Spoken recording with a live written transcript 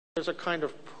There's a kind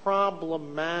of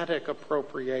problematic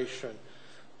appropriation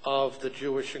of the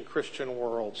Jewish and Christian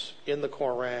worlds in the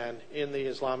Quran, in the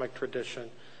Islamic tradition,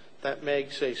 that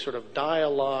makes a sort of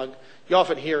dialogue. You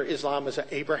often hear Islam as an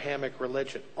Abrahamic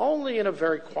religion, only in a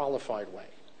very qualified way.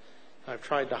 I've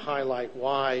tried to highlight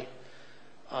why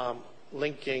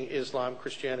linking Islam,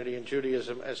 Christianity, and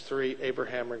Judaism as three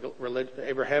Abrahamic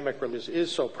religions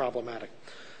is so problematic.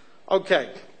 Okay.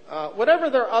 Whatever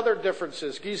their other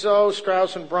differences, Guizot,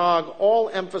 Strauss, and Bragg all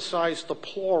emphasize the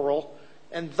plural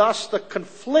and thus the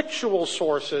conflictual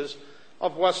sources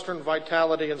of Western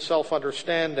vitality and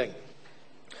self-understanding.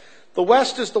 The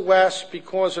West is the West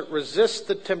because it resists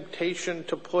the temptation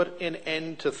to put an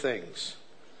end to things,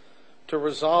 to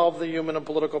resolve the human and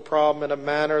political problem in a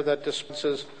manner that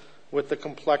dispenses with the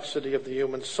complexity of the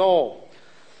human soul.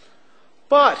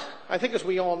 But I think, as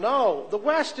we all know, the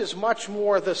West is much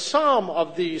more the sum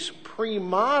of these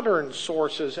pre-modern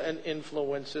sources and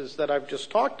influences that I've just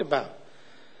talked about.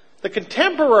 The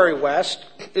contemporary West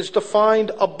is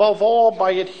defined above all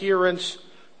by adherence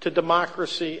to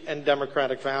democracy and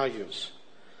democratic values.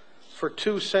 For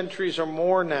 2 centuries or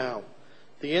more now,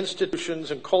 the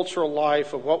institutions and cultural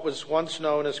life of what was once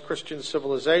known as Christian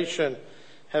civilization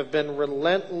have been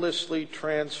relentlessly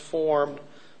transformed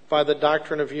by the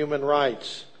doctrine of human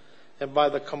rights and by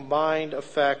the combined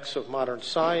effects of modern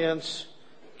science,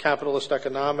 capitalist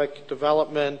economic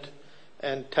development,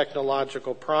 and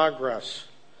technological progress.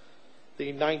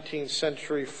 The 19th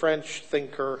century French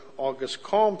thinker Auguste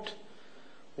Comte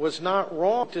was not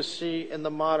wrong to see in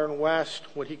the modern West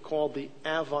what he called the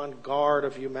avant-garde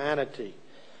of humanity,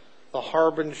 the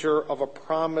harbinger of a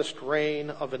promised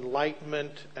reign of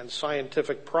enlightenment and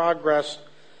scientific progress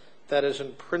that is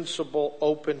in principle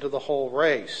open to the whole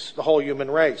race, the whole human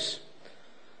race.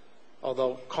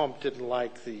 Although Comte didn't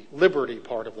like the liberty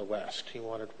part of the West. He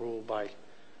wanted rule by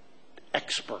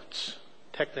experts,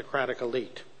 technocratic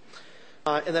elite.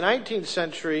 In the 19th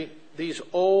century, these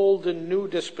old and new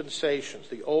dispensations,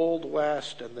 the old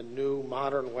West and the new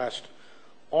modern West,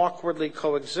 awkwardly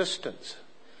coexisted.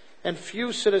 And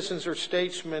few citizens or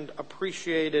statesmen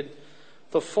appreciated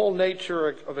the full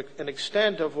nature of an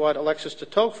extent of what Alexis de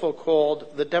Tocqueville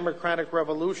called the democratic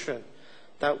revolution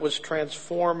that was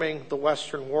transforming the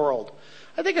Western world.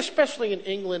 I think especially in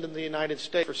England and the United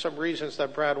States, for some reasons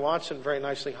that Brad Watson very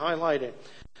nicely highlighted,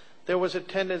 there was a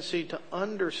tendency to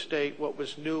understate what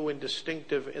was new and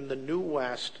distinctive in the New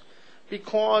West,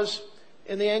 because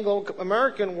in the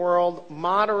Anglo-American world,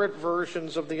 moderate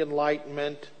versions of the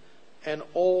Enlightenment and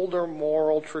older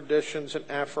moral traditions and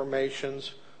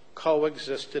affirmations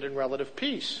coexisted in relative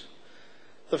peace.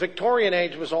 The Victorian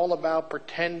age was all about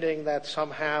pretending that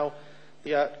somehow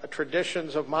the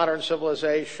traditions of modern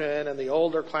civilization and the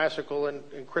older classical and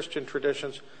Christian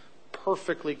traditions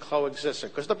perfectly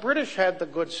coexisted. Because the British had the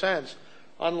good sense,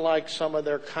 unlike some of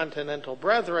their continental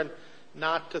brethren,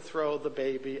 not to throw the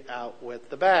baby out with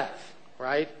the bath,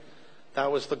 right? That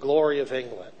was the glory of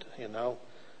England, you know.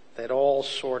 That all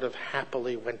sort of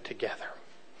happily went together.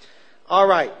 All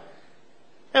right.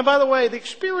 And by the way, the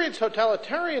experience of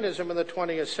totalitarianism in the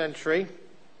 20th century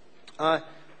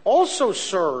also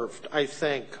served, I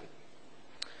think,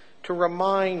 to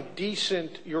remind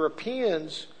decent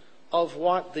Europeans of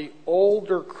what the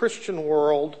older Christian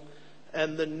world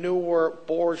and the newer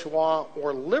bourgeois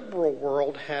or liberal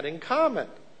world had in common.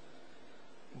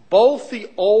 Both the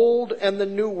old and the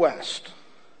new West,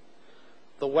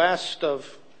 the West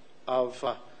of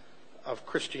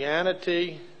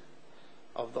Christianity,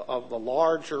 of the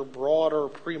larger, broader,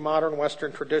 pre-modern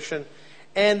Western tradition,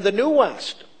 and the New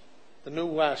West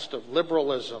of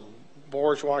liberalism,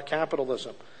 bourgeois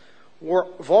capitalism, were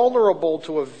vulnerable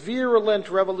to a virulent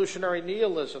revolutionary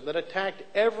nihilism that attacked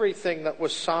everything that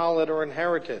was solid or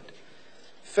inherited.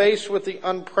 Faced with the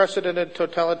unprecedented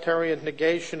totalitarian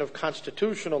negation of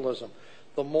constitutionalism,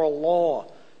 the moral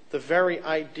law, the very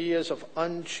ideas of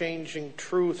unchanging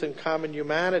truth and common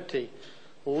humanity,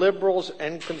 liberals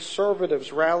and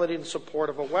conservatives rallied in support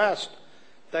of a West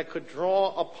that could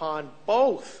draw upon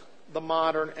both the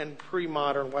modern and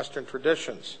pre-modern Western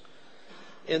traditions.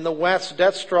 In the West's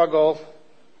death struggle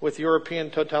with European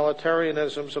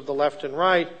totalitarianisms of the left and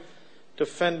right,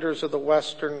 defenders of the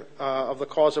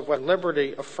cause of Western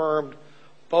liberty affirmed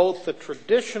both the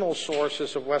traditional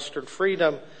sources of Western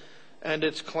freedom and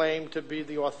its claim to be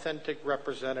the authentic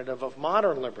representative of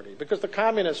modern liberty. Because the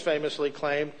communists famously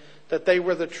claimed that they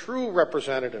were the true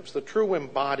representatives, the true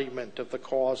embodiment of the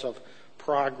cause of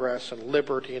progress and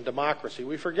liberty and democracy.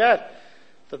 We forget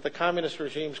that the communist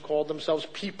regimes called themselves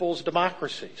people's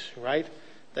democracies, right?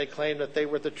 They claimed that they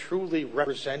were the truly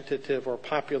representative or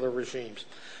popular regimes.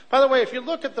 By the way, if you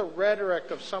look at the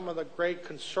rhetoric of some of the great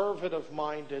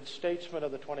conservative-minded statesmen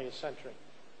of the 20th century,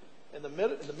 in the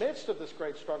midst of this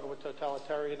great struggle with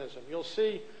totalitarianism, you'll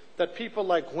see that people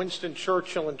like Winston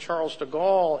Churchill and Charles de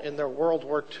Gaulle in their World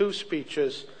War II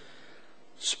speeches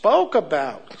spoke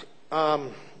about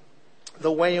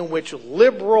the way in which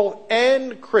liberal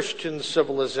and Christian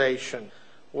civilization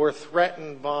were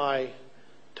threatened by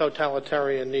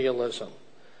totalitarian nihilism.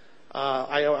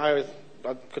 I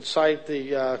could cite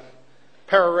the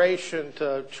peroration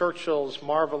to Churchill's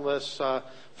marvelous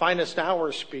Finest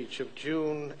Hours speech of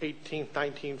June 18,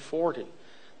 1940.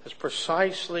 It's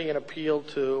precisely an appeal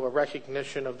to a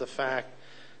recognition of the fact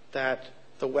that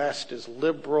the West is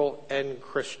liberal and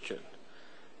Christian,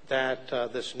 that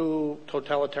this new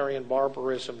totalitarian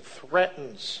barbarism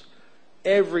threatens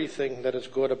everything that is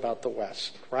good about the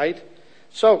West, right?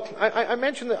 So I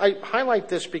mentioned that I highlight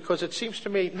this because it seems to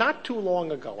me not too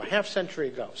long ago, a half century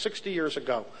ago, 60 years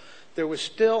ago, there was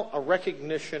still a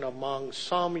recognition among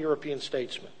some European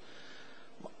statesmen,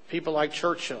 people like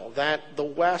Churchill, that the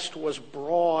West was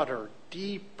broader,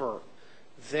 deeper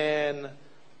than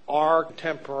our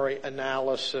contemporary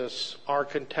analysis, our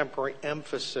contemporary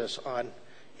emphasis on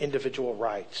individual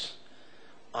rights,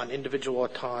 on individual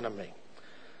autonomy.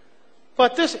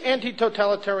 But this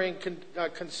anti-totalitarian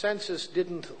consensus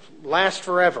didn't last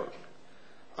forever.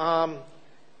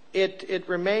 It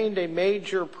remained a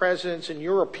major presence in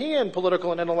European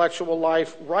political and intellectual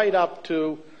life right up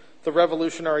to the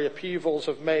revolutionary upheavals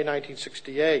of May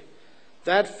 1968.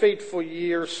 That fateful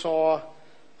year saw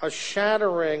a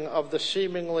shattering of the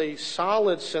seemingly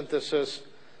solid synthesis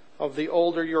of the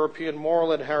older European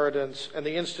moral inheritance and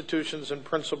the institutions and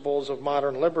principles of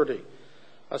modern liberty,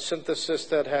 a synthesis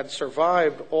that had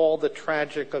survived all the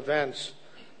tragic events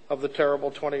of the terrible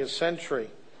 20th century.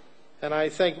 And I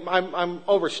think I'm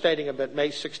overstating a bit.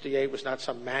 May 68 was not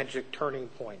some magic turning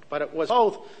point, but it was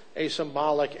both a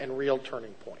symbolic and real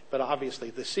turning point. But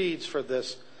obviously the seeds for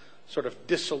this sort of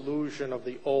dissolution of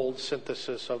the old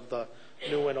synthesis of the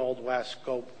new and old West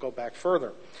go back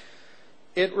further.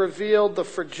 It revealed the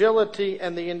fragility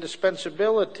and the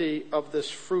indispensability of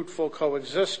this fruitful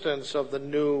coexistence of the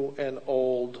new and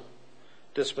old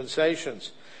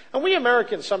dispensations. And we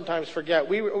Americans sometimes forget.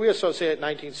 We associate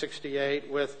 1968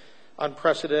 with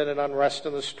unprecedented unrest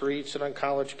in the streets and on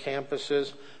college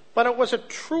campuses, but it was a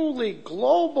truly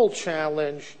global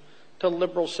challenge to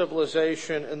liberal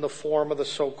civilization in the form of the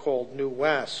so-called New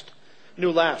Left.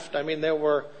 I mean, there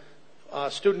were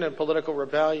student and political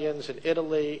rebellions in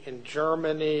Italy, in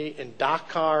Germany, in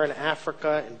Dakar, in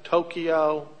Africa, in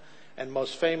Tokyo, and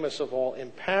most famous of all, in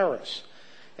Paris.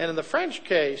 And in the French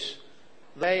case,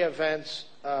 the May events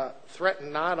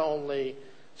threatened not only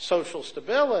social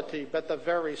stability, but the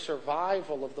very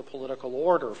survival of the political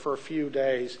order. For a few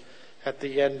days at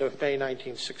the end of May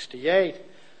 1968,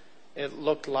 it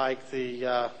looked like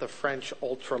the French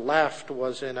ultra-left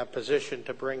was in a position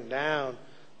to bring down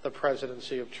the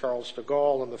presidency of Charles de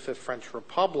Gaulle and the Fifth French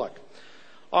Republic.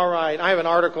 All right, I have an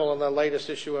article in the latest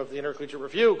issue of the Intercollegiate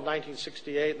Review,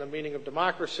 1968, and the Meaning of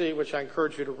Democracy, which I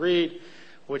encourage you to read,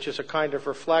 which is a kind of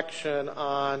reflection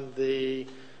on the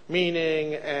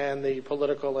meaning and the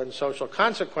political and social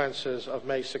consequences of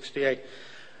May 68.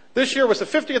 This year was the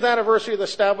 50th anniversary of the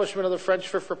establishment of the French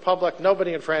Fifth Republic.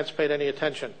 Nobody in France paid any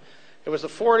attention. It was the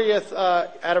 40th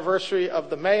anniversary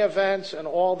of the May events, and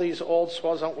all these old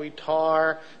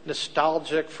soixante-huitard,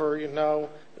 nostalgic for,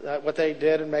 what they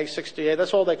did in May 68.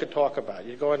 That's all they could talk about.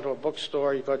 You go into a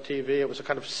bookstore, you go to TV. It was a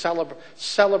kind of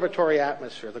celebratory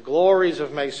atmosphere, the glories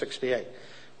of May 68.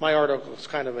 My article is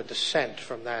kind of a dissent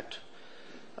from that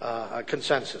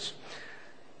consensus.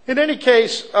 In any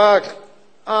case, the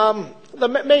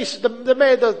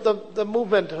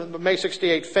movement of May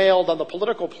 68 failed on the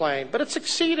political plane, but it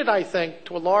succeeded, I think,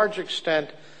 to a large extent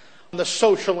on the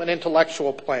social and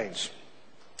intellectual planes.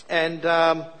 And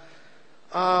a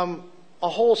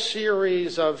whole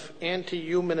series of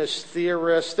anti-humanist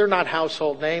theorists, they're not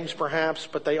household names perhaps,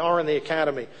 but they are in the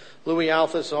academy. Louis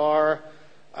Althusser,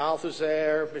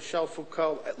 Michel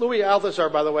Foucault. Louis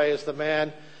Althusser, by the way, is the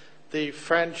man, the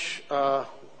French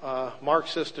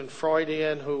Marxist and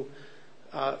Freudian who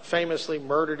famously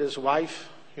murdered his wife.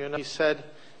 He said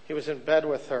he was in bed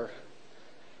with her,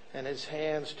 and his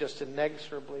hands just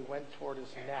inexorably went toward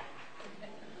his neck,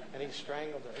 and he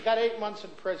strangled her. He got 8 months in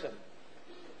prison.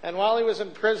 And while he was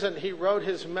in prison, he wrote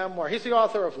his memoir. He's the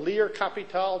author of Lire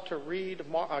Capital, to read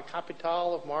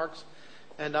Capital of Marx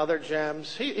and other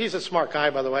gems. He's a smart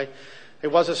guy, by the way. He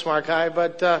was a smart guy,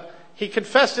 but he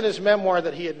confessed in his memoir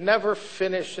that he had never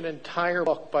finished an entire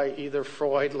book by either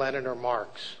Freud, Lenin, or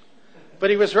Marx. But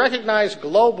he was recognized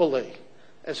globally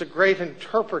as a great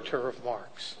interpreter of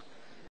Marx.